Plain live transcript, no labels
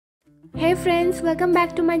Hey friends, welcome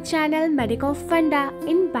back to my channel Medico Funda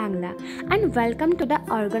in Bangla and welcome to the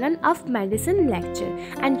Organon of Medicine lecture.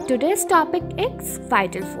 And today's topic is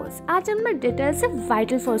vital force. आज हम details से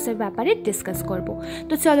vital force এর ব্যাপারে discuss করব।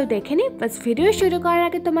 তো চলো দেখে নিই। বাস ভিডিও শুরু করার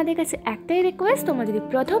আগে তোমাদের কাছে একটাই রিকোয়েস্ট, তোমরা যদি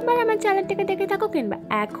প্রথমবার আমার চ্যানেলটিকে দেখে থাকো কিংবা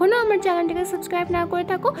এখনো আমার চ্যানেলটিকে সাবস্ক্রাইব না করে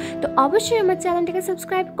থাকো তো অবশ্যই আমার চ্যানেলটিকে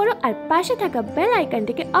সাবস্ক্রাইব করো আর পাশে থাকা বেল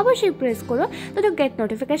আইকনটিকে অবশ্যই প্রেস করো to get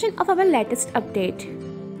notification of our latest update.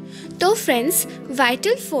 তো ফ্রেন্ডস,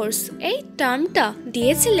 ভাইটাল ফোর্স এই টার্মটা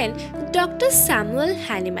দিয়েছিলেন ডক্টর স্যামুয়েল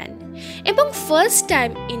হ্যানিম্যান এবং ফার্স্ট টাইম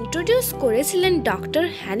ইন্ট্রোডিউস করেছিলেন ডক্টর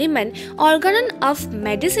হ্যানিম্যান অর্গানন অফ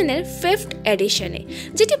মেডিসিনের 5th এডিশনে,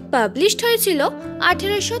 যেটি পাবলিশড হয়েছিল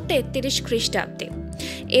 1833 খ্রিস্টাব্দে।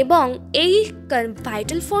 এবং এই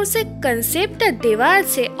ভাইটাল ফোর্সের কনসেপ্টটা দেওয়া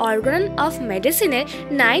আছে অর্গানন অফ মেডিসিনের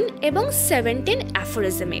 9 এবং 17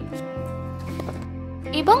 অ্যাফোরিজমে।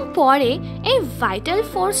 এবং পরে এই ভাইটাল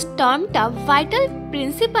ফোর্স টার্মটা ভাইটাল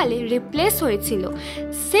প্রিন্সিপালে রিপ্লেস হয়েছিল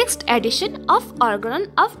 6th edition of Organon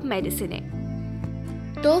of মেডিসিনে।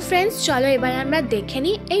 তো ফ্রেন্ডস, চলো এবার আমরা দেখে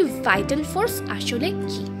নিই এই ভাইটাল ফোর্স আসলে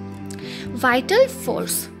কি। ভাইটাল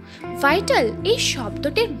ফোর্স, ভাইটাল এই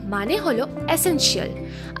শব্দটির মানে হলো essential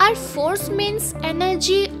R force means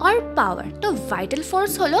energy or পাওয়ার। তো ভাইটাল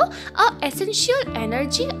ফোর্স হলো এসেনশিয়াল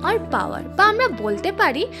এনার্জি অর পাওয়ার, বা আমরা বলতে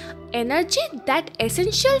পারি energy that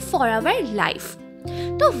essential for our life.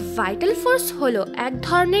 তো ভাইটাল ফোর্স হলো এক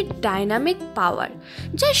ধরনের ডাইনামিক পাওয়ার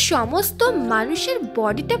যা সমস্ত মানুষের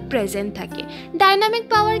বডিতে প্রেজেন্ট থাকে। ডাইনামিক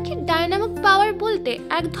পাওয়ার কি? ডাইনামিক পাওয়ার বলতে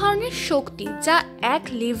এক ধরনের শক্তি যা এক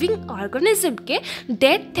লিভিং অর্গানিজমকে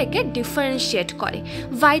ডেথ থেকে ডিফারেন্সিয়েট করে।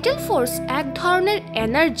 ভাইটাল ফোর্স এক ধরনের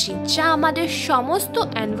এনার্জি যা আমাদের সমস্ত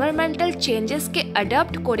এনভায়রনমেন্টাল চেঞ্জেসকে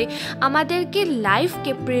অ্যাডাপ্ট করে আমাদেরকে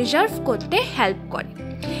লাইফকে প্রিজার্ভ করতে হেল্প করে।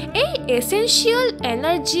 এই এসেনশিয়াল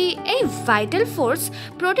এনার্জি, এই ভাইটাল ফোর্স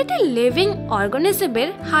প্রতিটি লিভিং অর্গানিজমের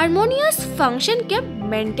হারমোনিয়াস ফাংশনকে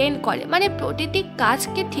মেনটেন করে, মানে প্রতিটি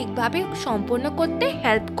কাজকে ঠিকভাবে সম্পন্ন করতে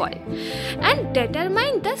হেল্প করে। And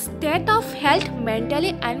determine the state of health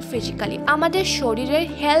mentally and physically, আমাদের শরীরের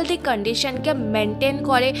হেলদি কন্ডিশনকে মেনটেন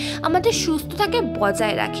করে, আমাদের সুস্থতাকে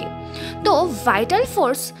বজায় রাখে। তো ভাইটাল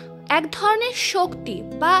ফোর্স এক ধরনের শক্তি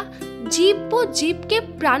বা জীবকে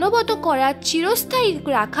প্রাণবন্ত করার, চিরস্থায়ী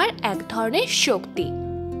রাখার এক ধরনের শক্তি।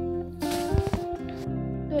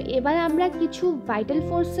 তো এবার আমরা কিছু ভাইটাল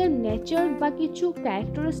ফোর্সের নেচার বা কিছু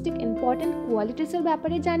ক্যারেক্টারিস্টিক ইম্পর্টেন্ট কোয়ালিটিসের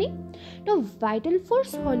ব্যাপারে জানি। তো ভাইটাল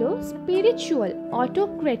ফোর্স হলো spiritual,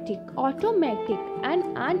 autocratic, automatic and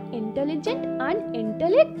unintelligent,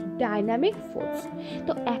 আনইন্টেলেক্ট, dynamic force.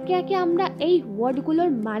 তো একে একে আমরা এই ওয়ার্ডগুলোর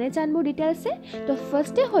মানে জানবো ডিটেলসে। তো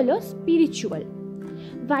ফার্স্টে হলো স্পিরিচুয়াল।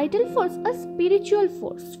 ভাইটাল ফোর্স আ স্পিরিচুয়াল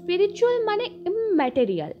ফোর্স। স্পিরিচুয়াল মানে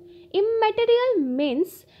ইমম্যাটেরিয়াল। ইমম্যাটেরিয়াল মিন্স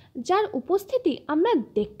যার উপস্থিতি আমরা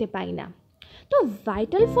দেখতে পাই না। তো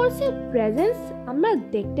ভাইটাল ফোর্সের প্রেজেন্স আমরা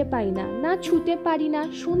দেখতে পাই না, না ছুঁতে পারি না,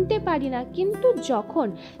 শুনতে পারি না, কিন্তু যখন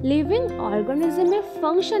লিভিং অর্গানিজমের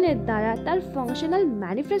ফাংশনের দ্বারা, তার ফাংশনাল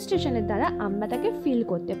ম্যানিফেস্টেশনের দ্বারা আমরা তাকে ফিল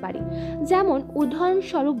করতে পারি। যেমন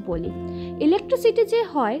উদাহরণস্বরূপ বলি, ইলেকট্রিসিটি যে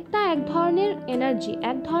হয় তা এক ধরনের এনার্জি,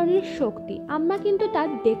 এক ধরনের শক্তি, আমরা কিন্তু তা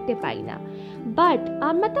দেখতে পাই না, বাট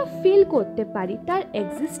আমরা তা ফিল করতে পারি। তার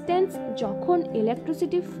এক্সিস্টেন্স যখন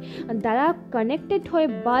ইলেকট্রিসিটি দ্বারা কানেক্টেড হয়ে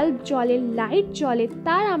বাল্ব জ্বলে, লাইট জ্বলে,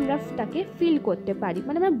 তার আমরা তাকে ফিল করতে পারি,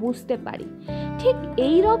 মানে আমরা বুঝতে পারি। ঠিক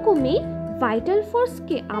এই রকমই ভাইটাল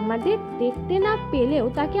ফোর্সকে আমাদের দেখতে না পেলেও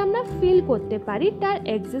তাকে আমরা ফিল করতে পারি, তার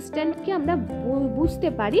এক্সিস্টেন্সকে আমরা বুঝতে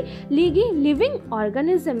পারি লিভিং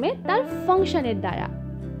অর্গানিজমে তার ফাংশনের দ্বারা।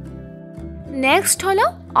 নেক্সট হলো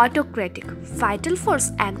অটোক্রেটিক। ভাইটাল ফোর্স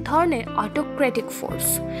এক ধরনের অটোক্রেটিক ফোর্স।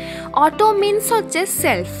 অটো মিনস হচ্ছে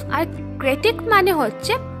সেলফ আর ক্রেটিক মানে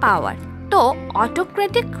হচ্ছে পাওয়ার। তো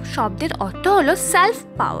অটোক্রেটিক শব্দের অর্থ হলো সেলফ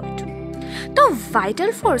পাওয়ার্ড। তো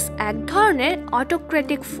ভাইটাল ফোর্স এক ধরনের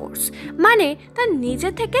অটোক্রেটিক ফোর্স, মানে তা নিজে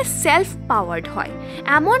থেকে সেলফ পাওয়ার্ড হয়।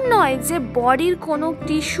 এমন নয় যে বডির কোনো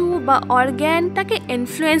টিস্যু বা অর্গ্যান তাকে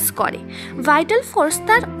ইনফ্লুয়েন্স করে। ভাইটাল ফোর্স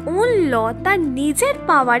তার ওন ল, তার নিজের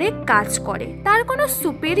পাওয়ারে কাজ করে, তার কোনো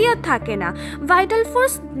সুপেরিয়র থাকে না। ভাইটাল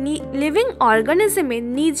ফোর্স লিভিং অর্গানিজমে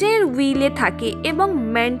নিজের উইলে থাকে এবং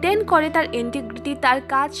মেনটেন করে তার ইন্টিগ্রিটি, তার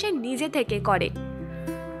কাজ সে নিজে থেকে করে।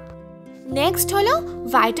 নেক্সট হলো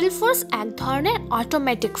ভাইটাল ফোর্স এক ধরনের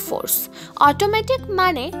অটোমেটিক ফোর্স। অটোমেটিক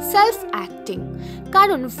মানে সেলফ অ্যাক্টিং,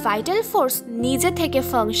 কারণ ভাইটাল ফোর্স নিজে থেকে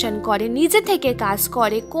ফাংশন করে, নিজে থেকে কাজ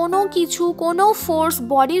করে। কোনো কিছু, কোনো ফোর্স,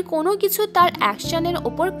 বডির কোনো কিছু তার অ্যাকশনের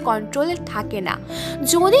ওপর কন্ট্রোলে থাকে না।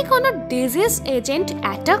 যদি কোনো ডিজিজ এজেন্ট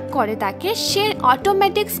অ্যাটাক করে তাকে, সে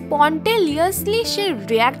অটোমেটিক স্পন্টেনিয়াসলি সে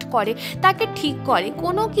রিয়্যাক্ট করে, তাকে ঠিক করে।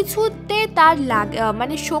 কোনো কিছুতে তার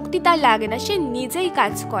মানে শক্তি তার লাগে না, সে নিজেই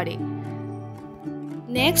কাজ করে।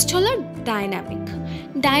 নেক্সট হলো dynamic.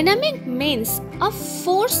 Dynamic means a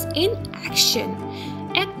force in action,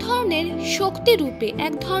 এক ধরনের শক্তি রূপে,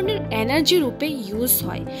 এক ধরনের এনার্জি রূপে ইউজ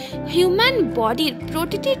হয়। হিউম্যান বডির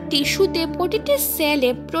প্রতিটি টিস্যুতে, প্রতিটি সেলে,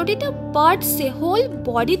 প্রতিটা পার্টসে, হোল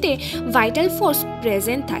বডিতে ভাইটাল ফোর্স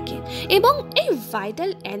প্রেজেন্ট থাকে এবং এই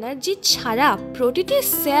ভাইটাল এনার্জি ছাড়া প্রতিটি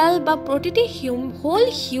সেল বা প্রতিটি হোল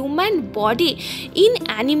হিউম্যান বডি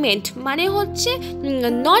ইনঅ্যানিমেট মানে হচ্ছে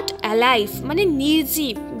নট অ্যালাইভ, মানে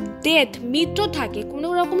নির্জীব, ডেথ, মৃত থাকে, কোনো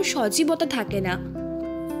রকম সজীবতা থাকে না।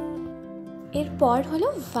 এরপর হলো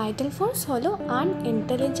ভাইটাল ফোর্স হলো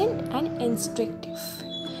আনইন্টেলিজেন্ট অ্যান্ড ইনস্ট্রিকটিভ।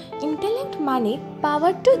 ইন্টেলেক্ট মানে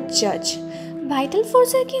পাওয়ার টু জাজ। ভাইটাল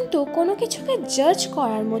ফোর্সের কিন্তু কোনো কিছুকে জাজ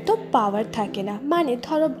করার মতো পাওয়ার থাকে না। মানে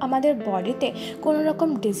ধরো আমাদের বডিতে কোনো রকম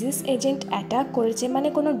ডিজিজ এজেন্ট অ্যাটাক করেছে, মানে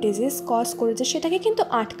কোনো ডিজিজ কজ করেছে, সেটাকে কিন্তু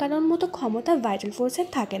আটকানোর মতো ক্ষমতা ভাইটাল ফোর্সের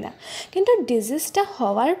থাকে না। কিন্তু ডিজিজটা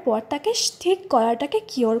হওয়ার পর তাকে ঠিক করাটাকে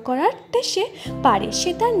কিওর করাতে সে পারে,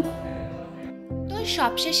 সেটা। তো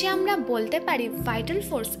সবশেষে আমরা বলতে পারি ভাইটাল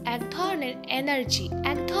ফোর্স এক ধরনের এনার্জি,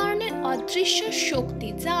 এক ধরনের অদৃশ্য শক্তি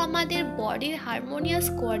যা আমাদের বডির হারমোনিয়াস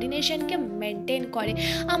কোঅর্ডিনেশনকে মেনটেন করে,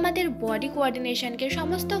 আমাদের বডি কোঅর্ডিনেশনকে,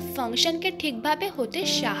 সমস্ত ফাংশনকে ঠিকভাবে হতে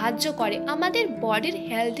সাহায্য করে, আমাদের বডির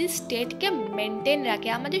হেলদি স্টেটকে মেনটেন রাখে,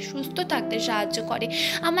 আমাদের সুস্থ থাকতে সাহায্য করে,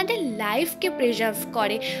 আমাদের লাইফকে প্রিজার্ভ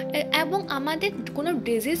করে এবং আমাদের কোনো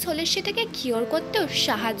ডিজিজ হলে সেটাকে কিওর করতেও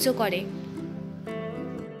সাহায্য করে।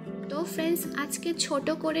 তো ফ্রেন্ডস, আজকে ছোট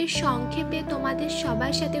করে সংক্ষেপে তোমাদের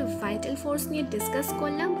সবার সাথে ভাইটাল ফোর্স নিয়ে ডিসকাস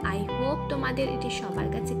করলাম। আই হোপ তোমাদের এটি সবার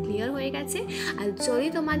কাছে ক্লিয়ার হয়ে গেছে। আর যদি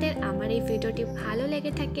তোমাদের আমার এই ভিডিওটি ভালো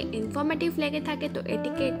লেগে থাকে, ইনফরমেটিভ লেগে থাকে, তো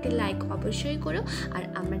এটিকে একটি লাইক অবশ্যই করো আর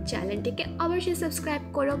আমার চ্যানেলটিকে অবশ্যই সাবস্ক্রাইব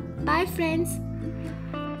করো। By friends.